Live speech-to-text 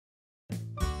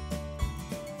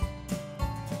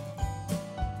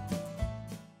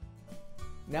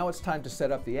Now it's time to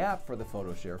set up the app for the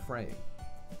PhotoShare Frame.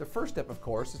 The first step, of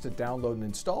course, is to download and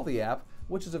install the app,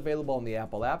 which is available in the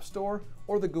Apple App Store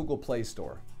or the Google Play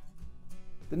Store.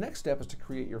 The next step is to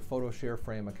create your PhotoShare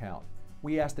Frame account.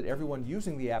 We ask that everyone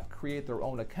using the app create their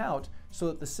own account so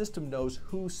that the system knows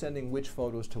who's sending which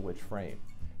photos to which frame.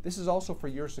 This is also for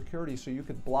your security, so you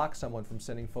could block someone from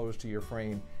sending photos to your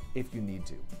frame if you need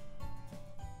to.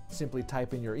 Simply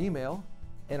type in your email,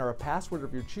 enter a password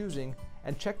of your choosing,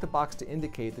 and check the box to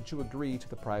indicate that you agree to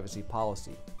the privacy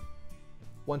policy.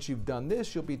 Once you've done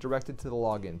this, you'll be directed to the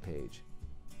login page.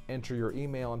 Enter your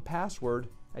email and password,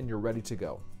 and you're ready to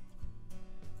go.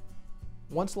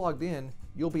 Once logged in,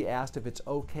 you'll be asked if it's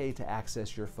okay to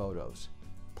access your photos.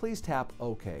 Please tap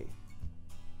OK.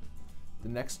 The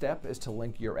next step is to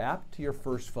link your app to your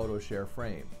first PhotoShare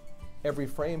frame. Every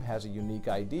frame has a unique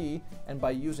ID, and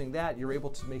by using that, you're able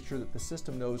to make sure that the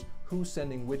system knows who's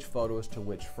sending which photos to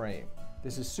which frame.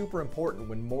 This is super important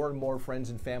when more and more friends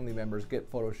and family members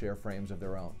get PhotoShare frames of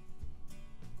their own.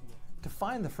 To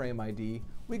find the frame ID,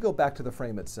 we go back to the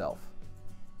frame itself.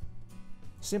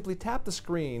 Simply tap the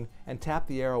screen and tap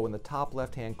the arrow in the top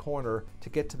left-hand corner to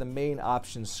get to the main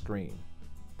options screen.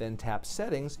 Then tap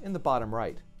Settings in the bottom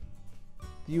right.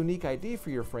 The unique ID for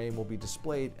your frame will be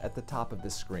displayed at the top of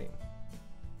this screen.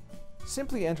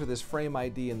 Simply enter this frame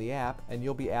ID in the app and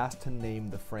you'll be asked to name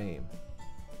the frame.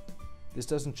 This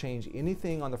doesn't change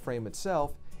anything on the frame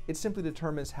itself, it simply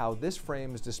determines how this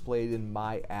frame is displayed in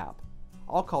my app.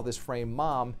 I'll call this frame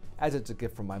Mom, as it's a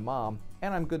gift from my mom,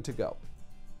 and I'm good to go.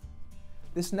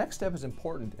 This next step is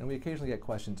important, and we occasionally get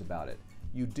questions about it.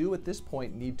 You do at this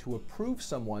point need to approve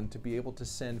someone to be able to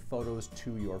send photos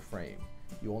to your frame.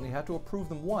 You only have to approve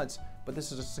them once, but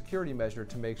this is a security measure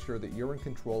to make sure that you're in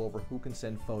control over who can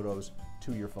send photos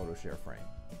to your PhotoShare frame.